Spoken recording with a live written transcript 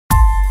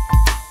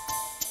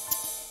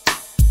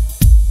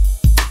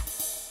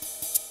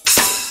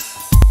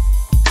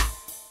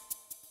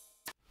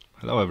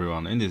Hello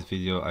everyone, in this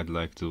video I'd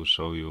like to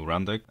show you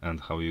Rundeck and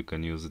how you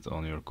can use it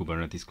on your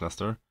Kubernetes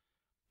cluster.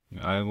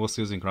 I was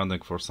using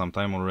Rundeck for some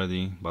time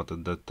already, but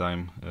at that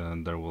time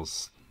there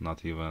was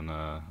not even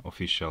an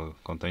official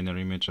container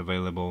image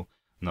available,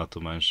 not to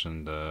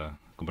mention the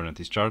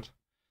Kubernetes chart.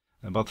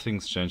 But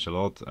things change a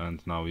lot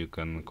and now you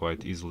can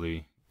quite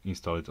easily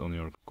install it on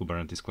your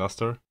Kubernetes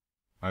cluster.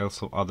 I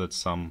also added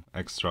some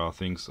extra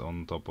things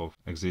on top of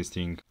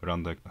existing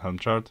Rundeck helm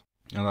chart.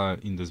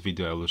 And in this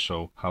video I will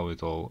show how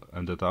it all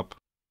ended up.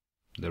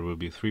 There will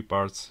be three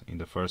parts. In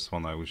the first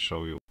one I will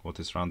show you what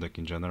is Rundeck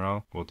in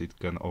general, what it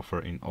can offer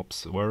in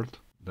Ops world.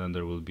 Then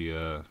there will be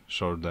a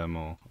short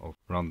demo of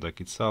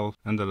Rundeck itself,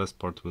 and the last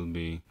part will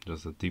be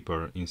just a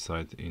deeper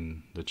insight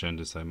in the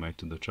changes I made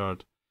to the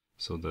chart,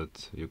 so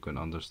that you can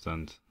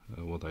understand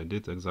what I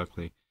did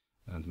exactly,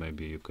 and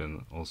maybe you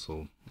can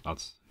also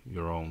add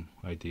your own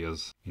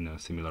ideas in a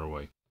similar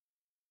way.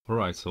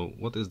 Alright, so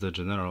what is the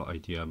general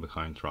idea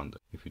behind Rundeck?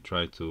 If you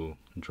try to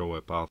draw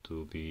a path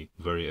to be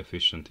very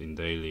efficient in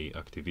daily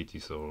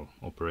activities or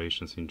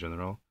operations in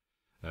general,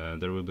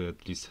 there will be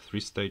at least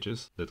three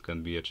stages that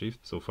can be achieved.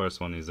 So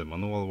first one is the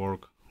manual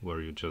work, where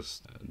you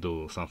just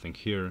do something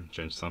here,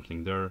 change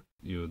something there.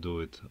 You do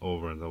it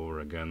over and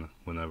over again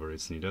whenever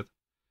it's needed,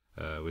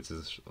 which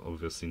is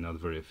obviously not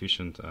very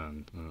efficient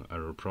and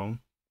error prone.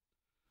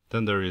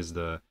 Then there is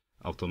the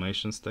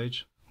automation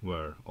stage,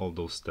 where all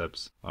those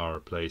steps are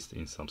placed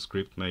in some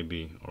script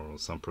maybe or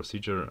some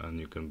procedure, and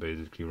you can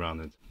basically run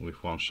it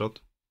with one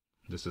shot.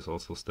 This is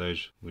also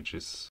stage which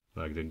is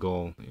like the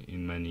goal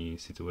in many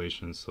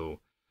situations. So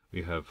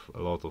we have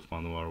a lot of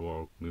manual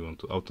work, we want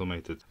to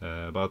automate it,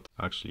 but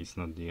actually it's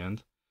not the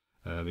end,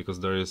 because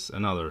there is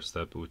another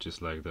step which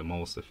is like the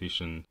most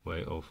efficient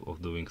way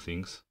of doing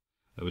things,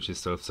 which is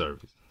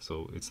self-service.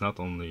 So it's not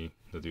only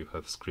that you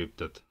have script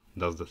that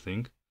does the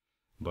thing,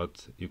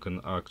 but you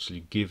can actually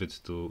give it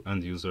to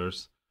end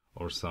users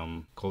or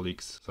some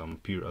colleagues, some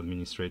peer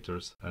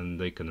administrators, and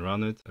they can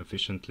run it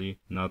efficiently,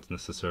 not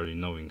necessarily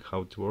knowing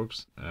how it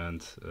works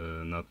and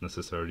not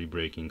necessarily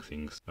breaking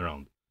things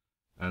around.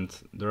 And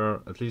there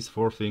are at least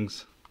four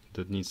things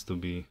that needs to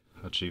be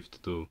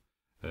achieved to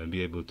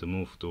be able to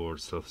move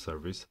towards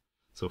self-service.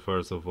 So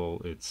first of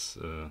all, it's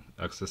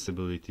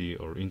accessibility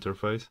or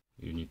interface.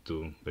 You need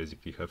to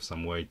basically have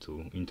some way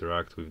to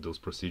interact with those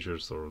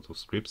procedures or those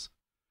scripts.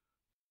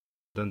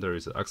 Then there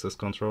is access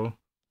control,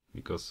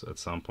 because at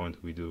some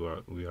point we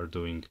are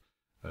doing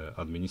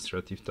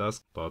administrative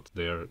tasks, but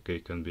they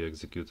can be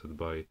executed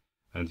by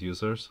end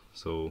users,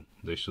 so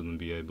they shouldn't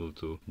be able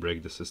to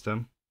break the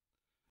system.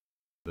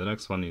 The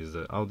next one is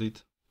the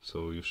audit,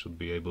 so you should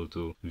be able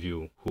to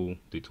view who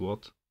did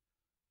what.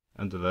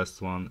 And the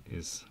last one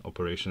is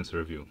operations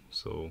review,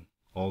 so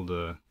all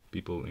the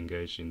people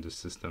engaged in this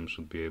system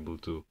should be able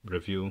to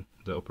review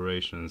the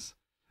operations.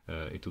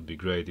 It would be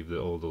great if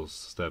all those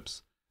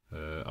steps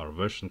are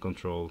version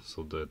control,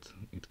 so that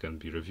it can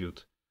be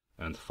reviewed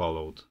and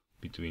followed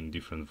between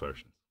different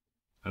versions.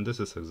 And this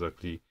is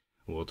exactly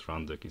what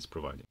Rundeck is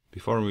providing.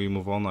 Before we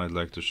move on, I'd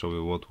like to show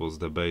you what was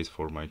the base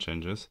for my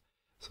changes.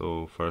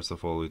 So first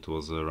of all, it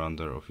was a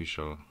render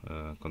official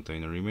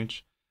container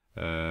image.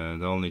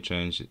 The only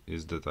change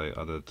is that I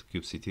added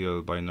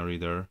kubectl binary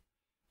there,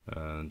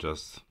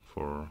 just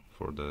for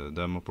the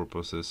demo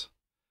purposes.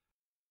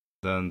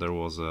 Then there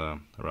was a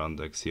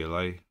Rundeck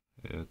CLI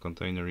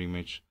container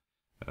image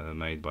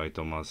made by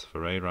Thomas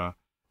Ferreira,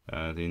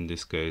 and in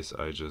this case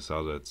I just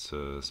added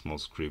a small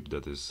script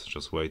that is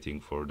just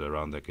waiting for the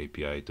Rundeck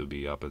API to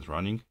be up and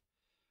running.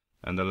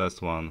 And the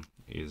last one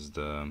is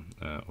the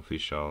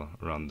official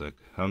Rundeck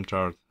helm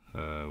chart,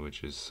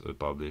 which is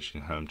published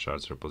in helm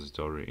charts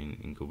repository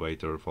in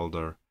incubator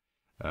folder.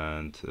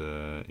 And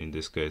in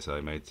this case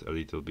I made a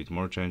little bit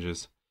more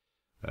changes,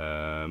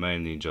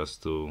 mainly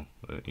just to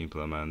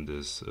implement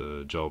this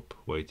job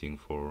waiting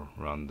for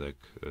Rundeck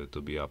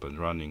to be up and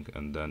running,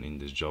 and then in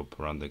this job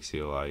Rundeck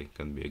CLI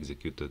can be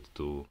executed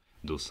to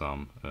do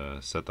some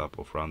setup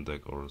of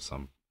Rundeck or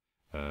some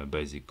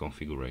basic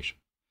configuration.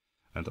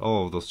 And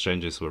all of those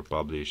changes were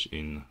published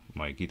in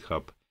my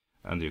GitHub,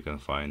 and you can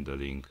find the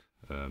link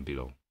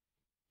below.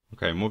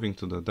 Okay, moving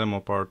to the demo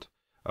part,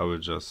 I will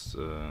just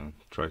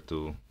try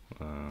to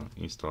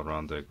install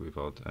Rundeck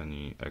without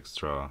any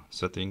extra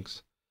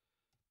settings.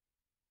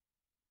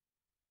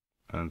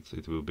 And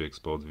it will be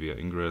exported via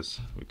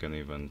ingress. We can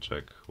even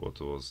check what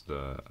was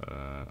the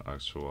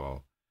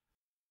actual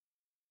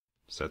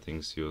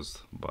settings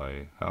used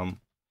by Helm.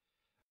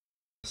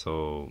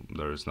 So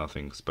there is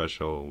nothing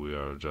special, we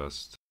are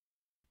just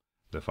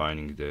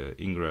defining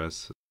the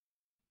ingress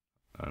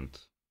and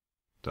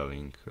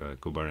telling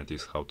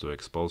Kubernetes how to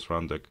expose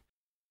Rundeck.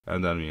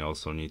 And then we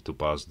also need to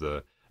pass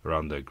the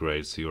Rundeck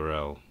grades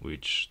URL,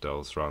 which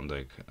tells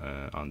Rundeck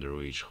under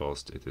which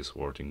host it is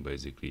working,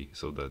 basically,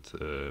 so that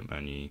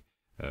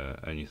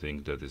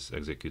anything that is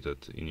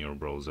executed in your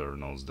browser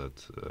knows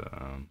that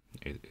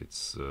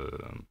it's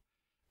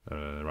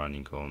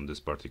running on this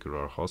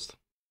particular host.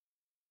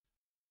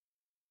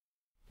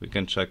 We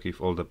can check if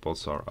all the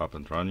pods are up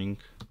and running,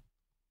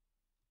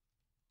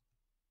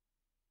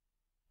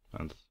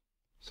 and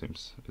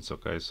seems it's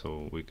okay,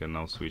 so we can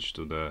now switch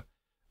to the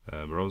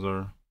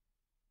browser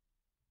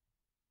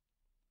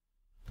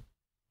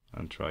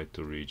and try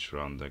to reach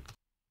Rundeck.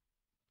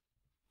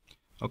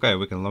 Okay,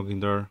 we can log in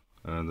there.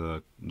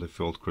 The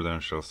default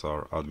credentials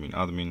are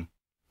admin,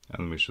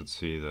 and we should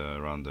see the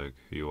Rundeck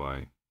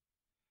UI.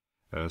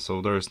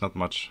 So there is not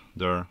much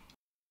there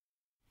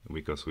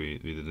because we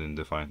didn't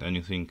define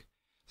anything.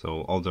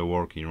 So all the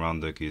work in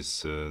Rundeck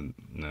is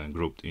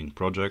grouped in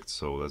projects.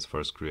 So let's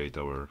first create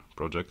our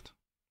project.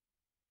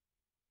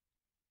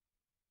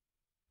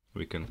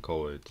 We can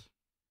call it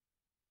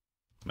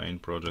main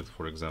project,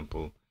 for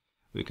example.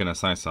 We can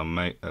assign some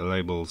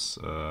labels,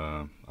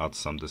 add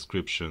some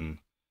description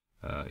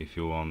if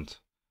you want.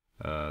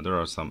 There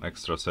are some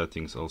extra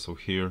settings also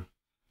here,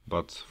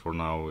 but for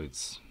now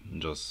it's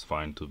just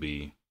fine to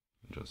be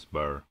just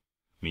bare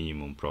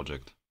minimum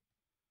project.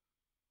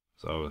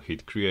 So I will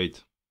hit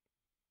create,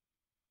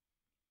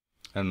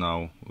 and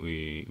now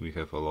we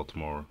have a lot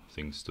more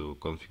things to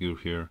configure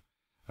here.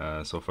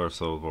 So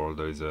first of all,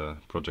 there is a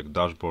project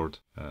dashboard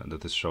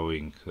that is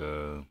showing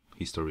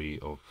history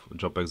of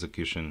job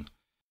execution.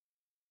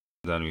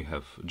 Then we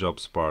have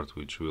jobs part,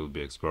 which we'll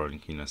be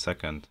exploring in a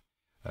second.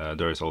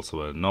 There is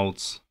also a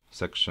notes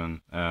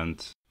section,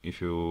 and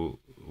if you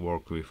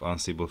work with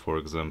Ansible, for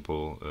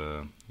example,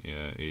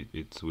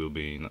 it will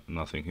be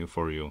nothing new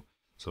for you.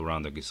 So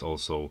Rundeck is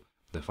also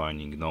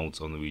defining nodes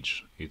on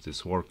which it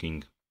is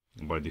working.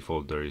 By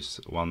default, there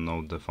is one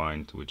node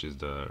defined, which is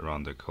the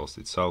Rundeck host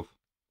itself.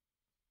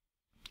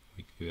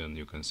 And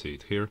you can see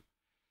it here.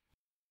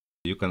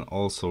 You can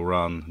also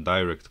run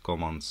direct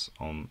commands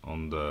on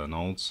the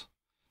nodes.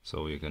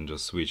 So you can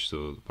just switch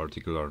to a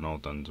particular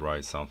node and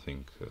write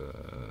something,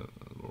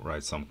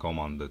 write some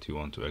command that you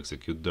want to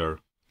execute there.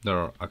 There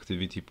are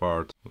activity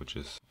part, which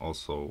is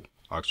also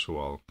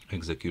actual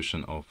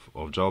execution of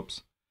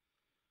jobs.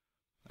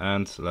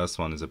 And last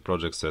one is a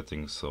project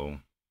settings, so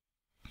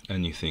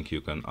anything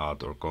you can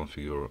add or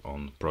configure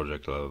on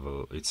project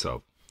level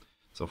itself.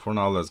 So for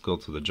now, let's go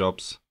to the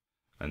jobs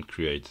and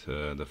create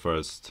the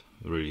first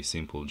really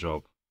simple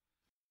job.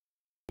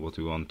 What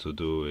we want to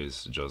do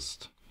is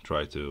just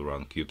try to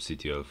run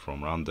kubectl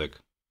from Rundeck.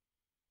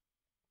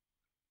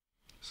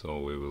 So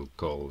we will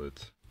call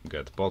it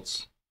get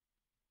pods.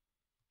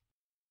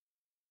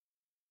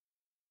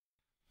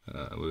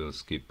 We will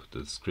skip the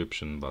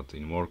description, but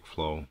in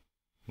workflow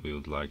we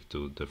would like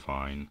to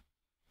define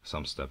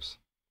some steps.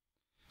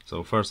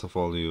 So first of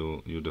all,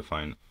 you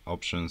define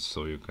options,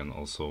 so you can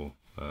also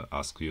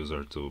ask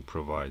user to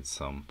provide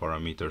some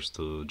parameters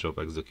to job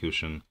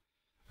execution,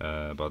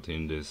 but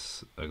in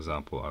this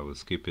example I will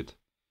skip it.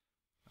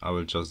 I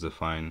will just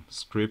define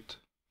script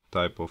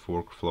type of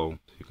workflow.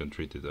 You can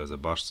treat it as a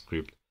bash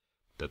script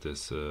that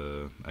is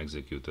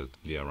executed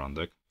via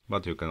Rundeck,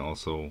 but you can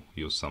also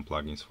use some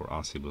plugins for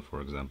Ansible,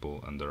 for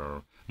example, and there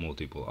are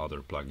multiple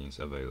other plugins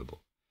available.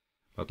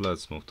 But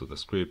let's move to the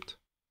script,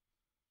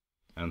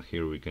 and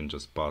here we can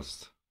just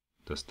pass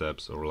the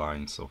steps or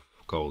lines of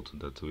code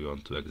that we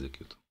want to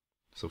execute.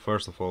 So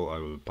first of all, I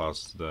will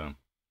pass the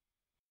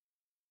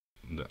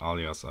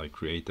alias I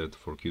created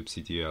for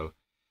kubectl.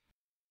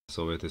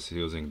 So it is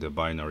using the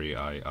binary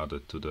I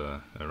added to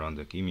the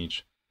Rundeck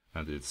image,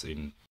 and it's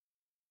in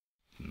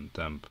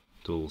temp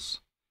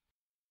tools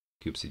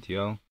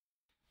kubectl.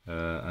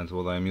 And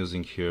what I'm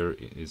using here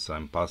is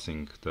I'm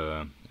passing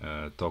the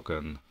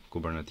token,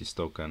 Kubernetes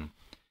token,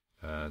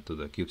 to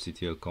the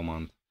kubectl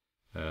command.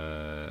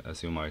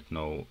 As you might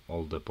know,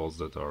 all the pods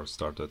that are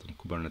started on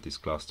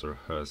Kubernetes cluster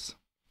has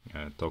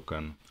a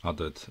token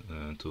added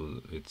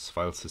to its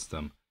file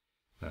system.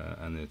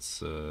 And it's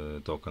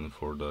token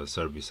for the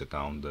service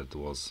account that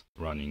was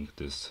running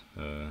this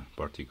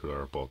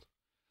particular pod.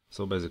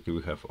 So basically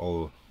we have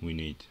all we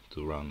need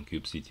to run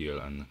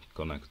kubectl and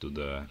connect to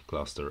the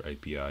cluster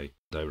API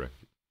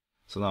directly.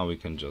 So now we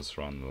can just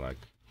run like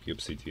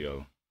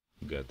kubectl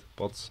get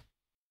pods,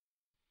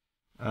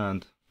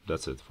 and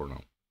that's it for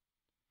now.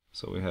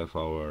 So we have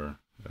our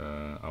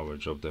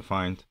job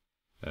defined.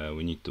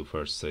 We need to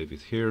first save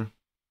it here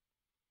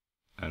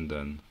and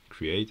then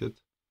create it.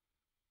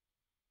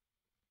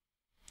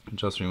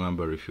 Just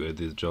remember, if you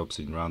edit jobs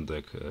in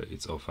Rundeck,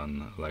 it's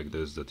often like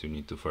this, that you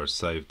need to first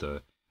save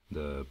the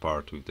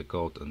part with the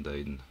code and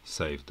then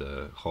save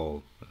the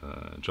whole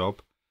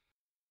job.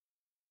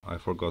 I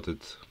forgot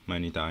it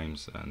many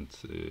times and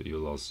you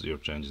lost your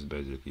changes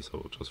basically,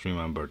 so just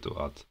remember to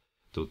add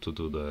to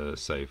do the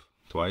save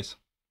twice.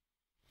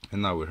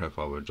 And now we have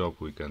our job,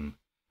 we can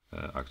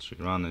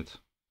actually run it.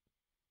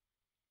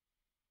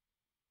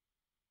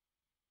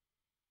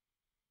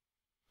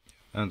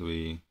 And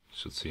we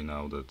should see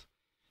now that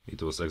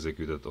it was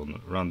executed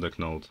on Rundeck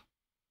node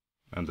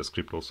and the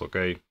script was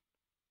okay.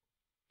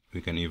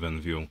 We can even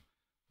view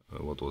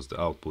what was the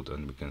output,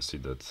 and we can see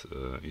that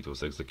it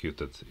was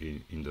executed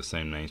in the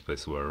same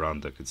namespace where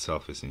Rundeck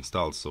itself is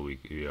installed, so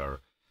we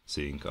are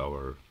seeing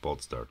our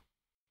pods there.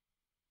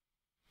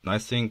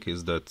 Nice thing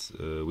is that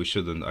we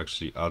shouldn't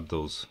actually add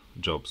those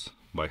jobs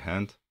by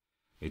hand.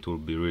 it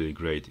would be really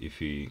great if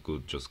we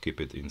could just keep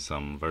it in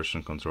some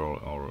version control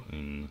or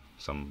in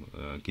some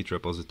Git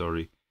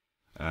repository.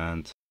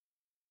 And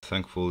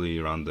thankfully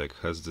Rundeck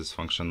has this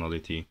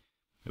functionality.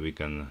 We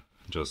can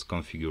just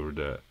configure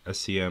the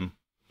SCM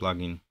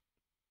plugin,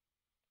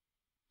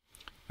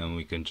 and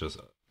we can just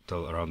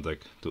tell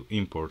Rundeck to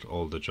import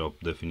all the job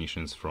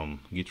definitions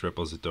from Git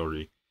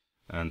repository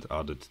and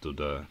add it to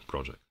the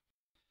project.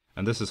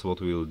 And this is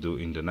what we will do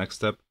in the next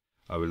step.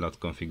 I will not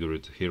configure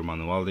it here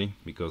manually,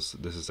 because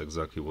this is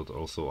exactly what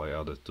also I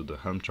added to the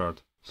Helm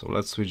chart. So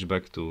let's switch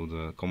back to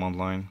the command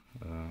line.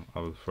 I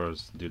will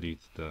first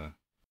delete the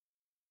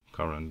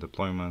current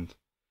deployment,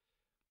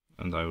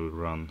 and I will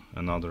run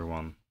another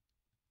one,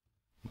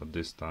 but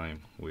this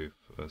time with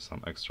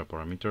some extra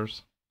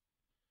parameters.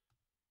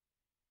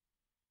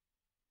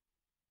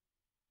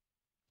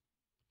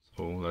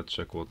 So let's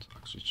check what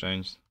actually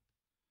changed.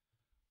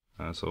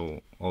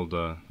 So all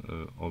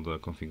the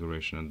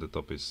configuration at the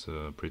top is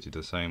pretty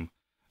the same.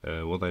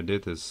 What I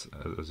did is,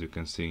 as you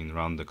can see in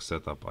Rundeck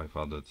setup, I've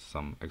added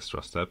some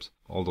extra steps.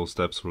 All those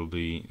steps will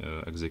be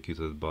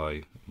executed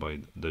by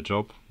the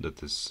job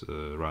that is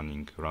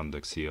running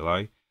Rundeck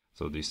CLI.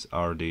 So this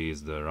RD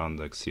is the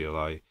Rundeck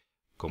CLI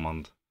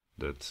command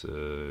that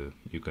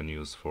you can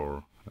use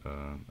for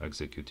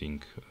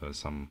executing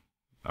some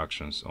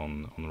actions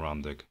on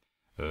Rundeck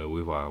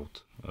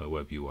without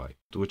web UI,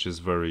 which is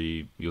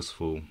very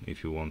useful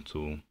if you want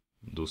to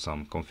do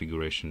some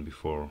configuration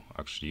before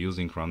actually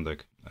using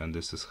Rundeck, and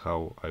this is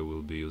how I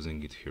will be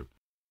using it here.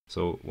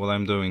 So what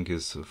I'm doing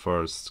is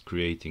first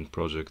creating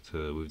project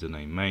with the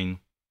name main,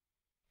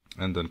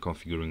 and then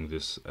configuring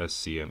this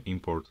SCM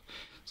import.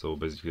 So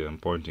basically I'm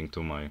pointing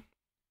to my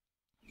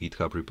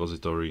GitHub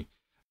repository,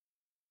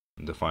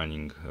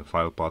 defining a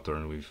file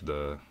pattern with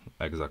the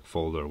exact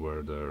folder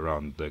where the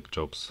Rundeck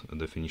jobs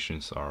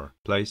definitions are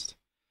placed,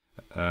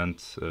 and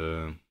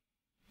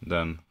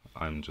then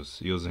I'm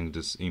just using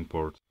this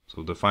import,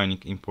 so defining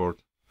import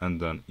and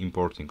then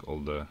importing all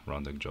the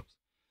Rundeck jobs.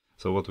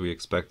 So what we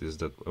expect is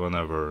that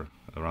whenever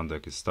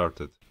Rundeck is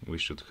started, we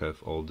should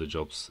have all the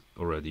jobs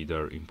already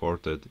there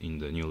imported in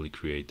the newly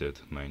created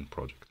main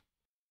project.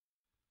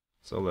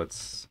 So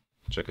let's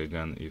check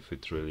again if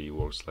it really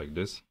works like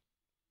this.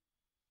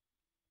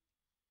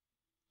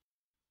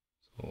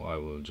 So I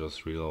will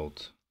just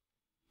reload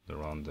the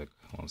Rundeck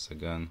once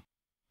again.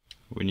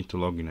 We need to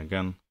log in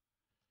again.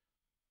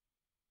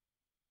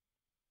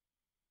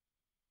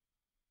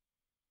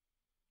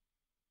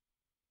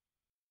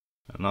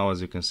 And now,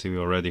 as you can see, we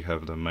already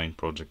have the main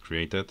project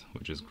created,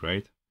 which is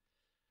great.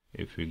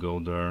 If we go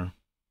there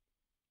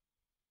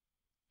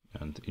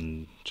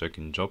and check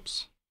in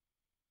jobs,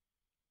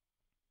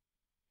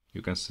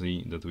 you can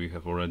see that we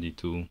have already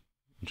 2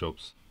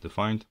 jobs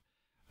defined.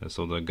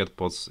 So the get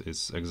pods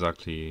is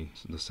exactly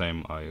the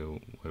same I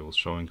was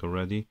showing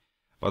already,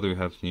 but we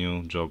have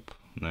new job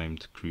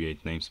named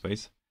create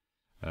namespace.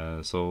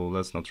 So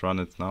let's not run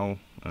it now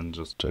and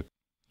just check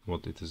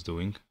what it is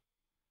doing.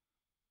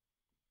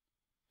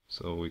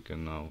 So we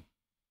can now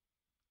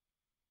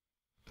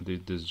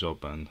edit this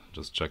job and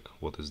just check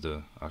what is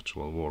the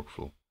actual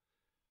workflow.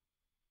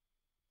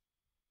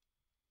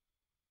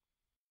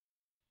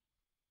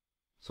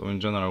 So in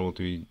general, what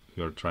we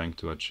are trying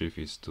to achieve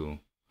is to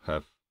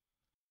have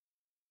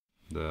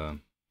the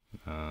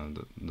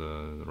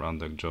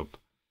Rundeck job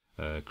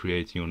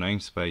create new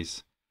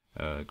namespace,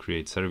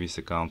 create service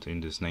account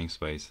in this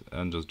namespace,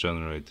 and just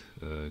generate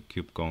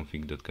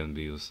kubeconfig that can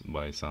be used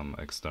by some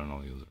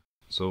external user.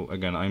 So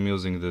again, I'm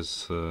using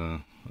this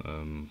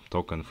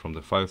token from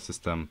the file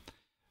system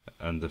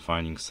and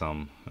defining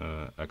some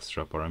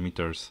extra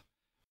parameters.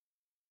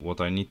 What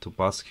I need to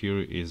pass here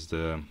is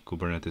the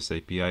Kubernetes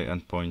API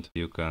endpoint.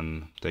 You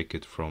can take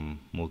it from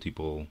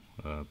multiple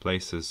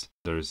places.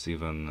 There is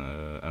even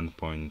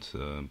endpoint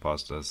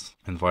passed as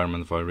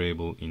environment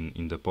variable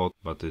in the pod,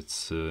 but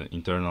it's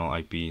internal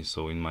IP,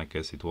 so in my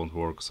case it won't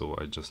work, so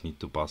I just need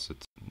to pass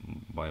it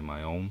by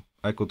my own.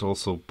 I could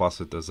also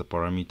pass it as a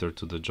parameter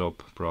to the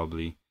job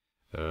probably,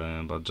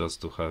 but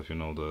just to have, you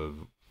know, the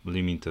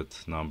limited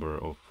number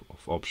of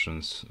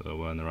options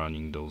when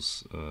running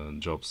those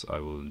jobs, I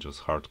will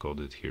just hard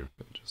code it here,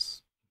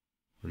 just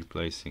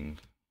replacing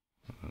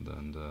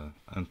then the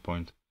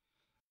endpoint.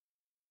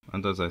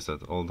 And as I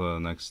said, all the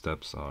next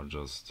steps are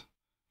just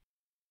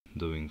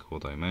doing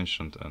what I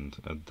mentioned, and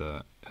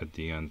at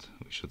the end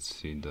we should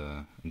see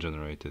the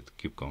generated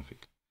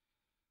kubeconfig.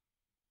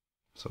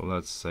 So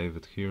let's save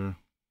it here,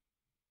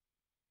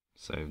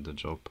 save the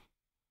job.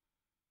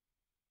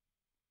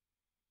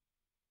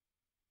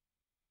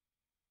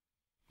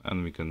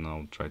 And we can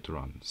now try to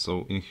run.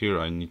 So in here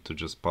I need to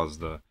just pass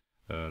the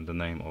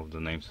name of the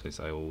namespace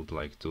I would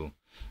like to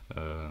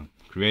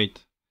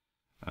create,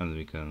 and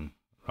we can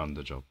run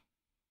the job.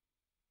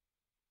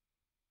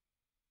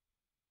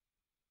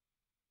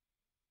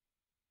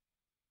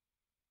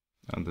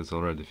 And it's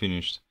already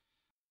finished.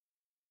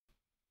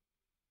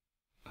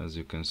 As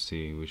you can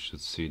see, we should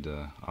see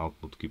the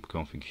output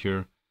kubeconfig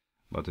here,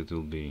 but it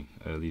will be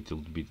a little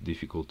bit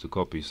difficult to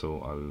copy,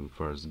 so I will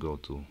first go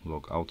to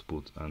log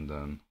output and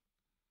then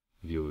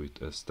view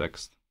it as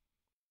text.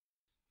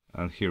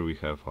 And here we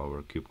have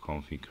our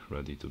kubeconfig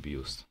ready to be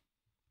used.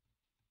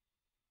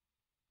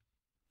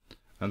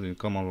 And in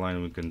command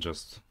line we can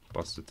just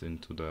pass it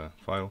into the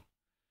file.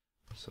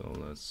 So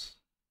let's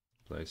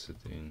place it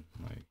in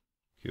my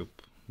kube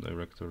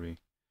directory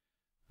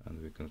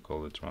and we can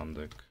call it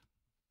Rundeck.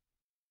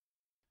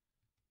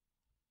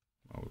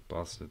 I will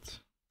pass it.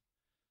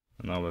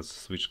 And now let's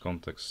switch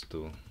context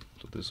to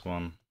this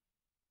one.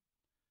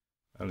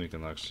 And we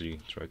can actually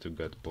try to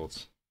get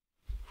pods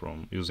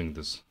from using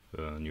this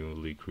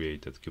newly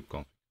created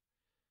kubeconfig.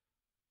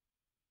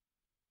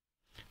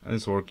 And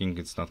it's working,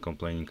 it's not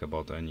complaining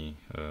about any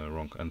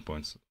wrong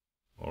endpoints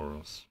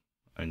or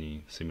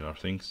any similar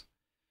things.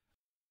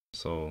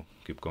 So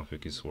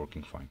kubeconfig is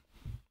working fine.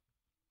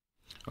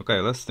 Okay,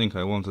 last thing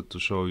I wanted to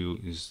show you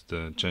is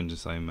the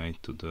changes I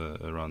made to the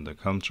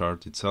Rundeck helm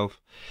chart itself.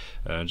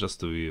 Just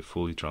to be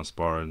fully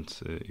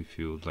transparent, if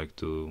you would like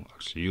to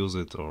actually use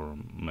it or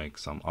make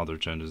some other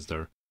changes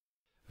there.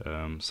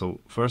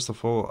 So first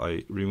of all,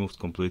 I removed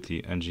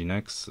completely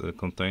nginx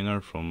container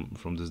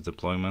from this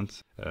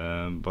deployment,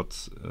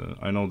 but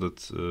I know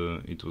that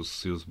it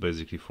was used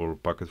basically for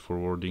packet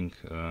forwarding,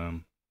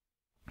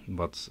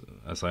 but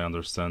as I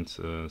understand,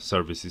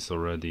 service is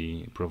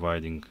already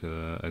providing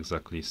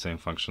exactly same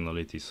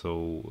functionality,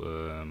 so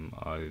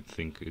I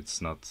think it's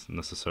not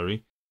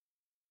necessary.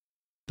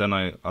 Then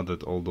I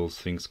added all those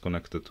things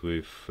connected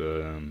with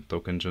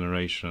token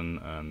generation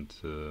and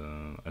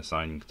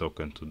assigning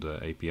token to the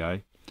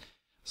API.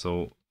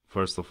 So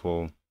first of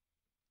all,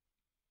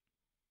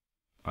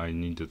 I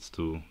needed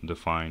to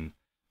define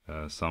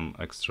some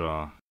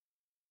extra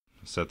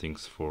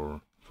settings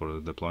for the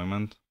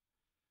deployment.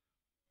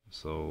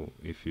 So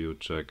if you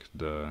check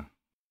the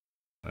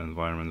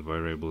environment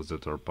variables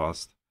that are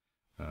passed,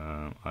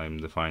 I'm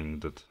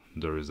defining that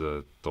there is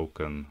a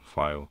token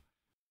file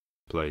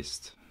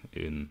placed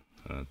in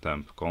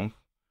temp conf.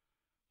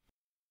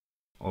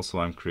 Also,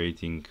 I'm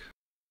creating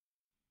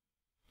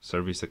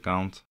service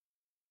account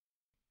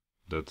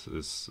that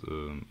is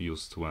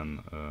used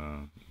when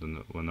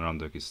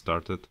Rundeck is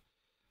started,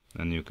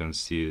 and you can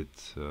see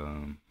it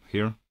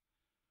here.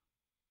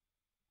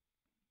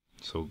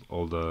 So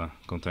all the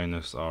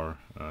containers are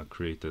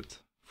created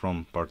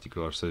from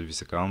particular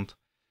service account,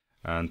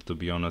 and to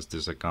be honest,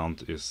 this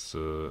account is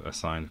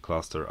assigned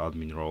cluster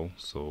admin role,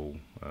 so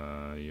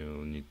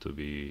you need to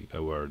be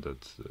aware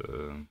that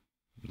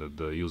that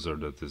the user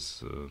that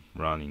is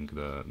running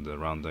the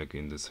Rundeck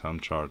in this helm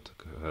chart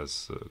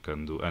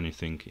can do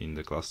anything in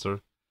the cluster,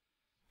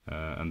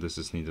 and this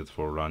is needed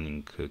for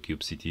running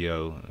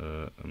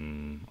kubectl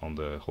on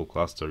the whole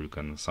cluster. You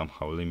can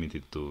somehow limit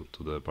it to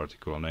the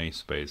particular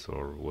namespace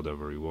or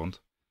whatever you want.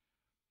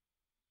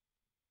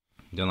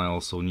 Then I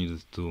also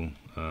needed to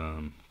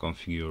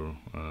configure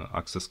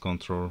access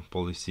control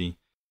policy,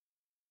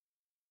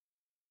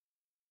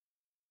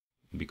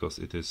 because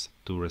it is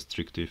too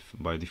restrictive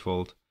by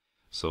default.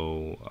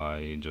 So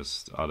I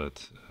just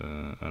added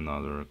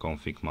another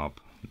config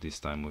map, this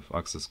time with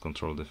access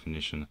control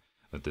definition,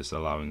 that is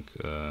allowing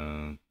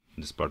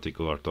this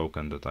particular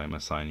token that I'm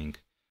assigning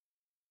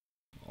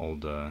all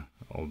the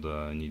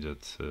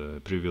needed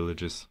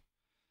privileges.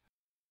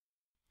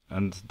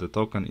 And the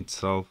token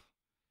itself,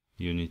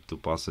 you need to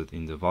pass it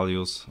in the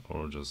values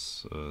or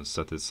just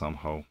set it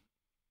somehow.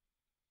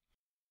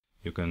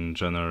 You can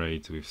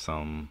generate with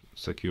some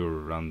secure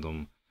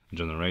random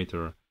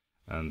generator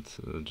and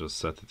just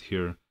set it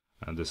here,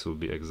 and this will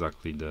be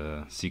exactly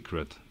the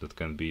secret that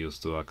can be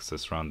used to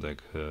access Rundeck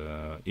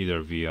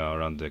either via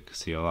Rundeck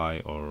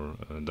CLI or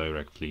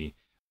directly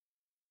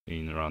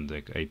in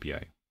Rundeck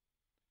API.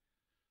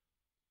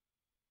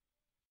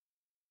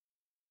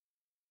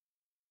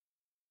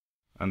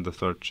 And the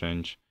third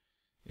change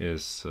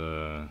is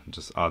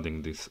just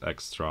adding this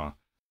extra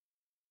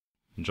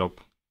job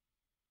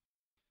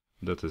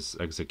that is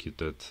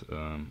executed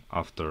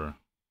after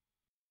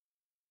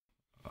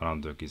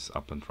Rundeck is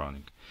up and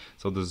running.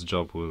 So this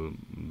job will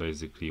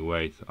basically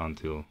wait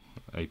until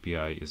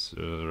API is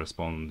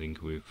responding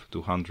with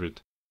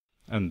 200,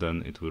 and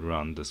then it will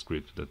run the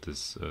script that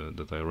is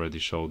that I already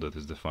showed, that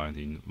is defined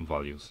in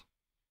values.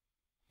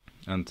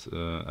 And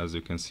as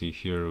you can see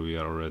here, we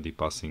are already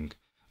passing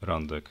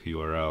Rundeck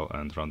URL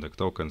and Rundeck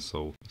token,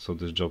 so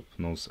this job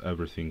knows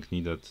everything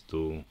needed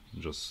to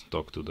just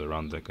talk to the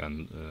Rundeck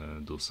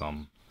and do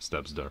some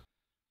steps there.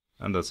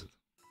 And that's it.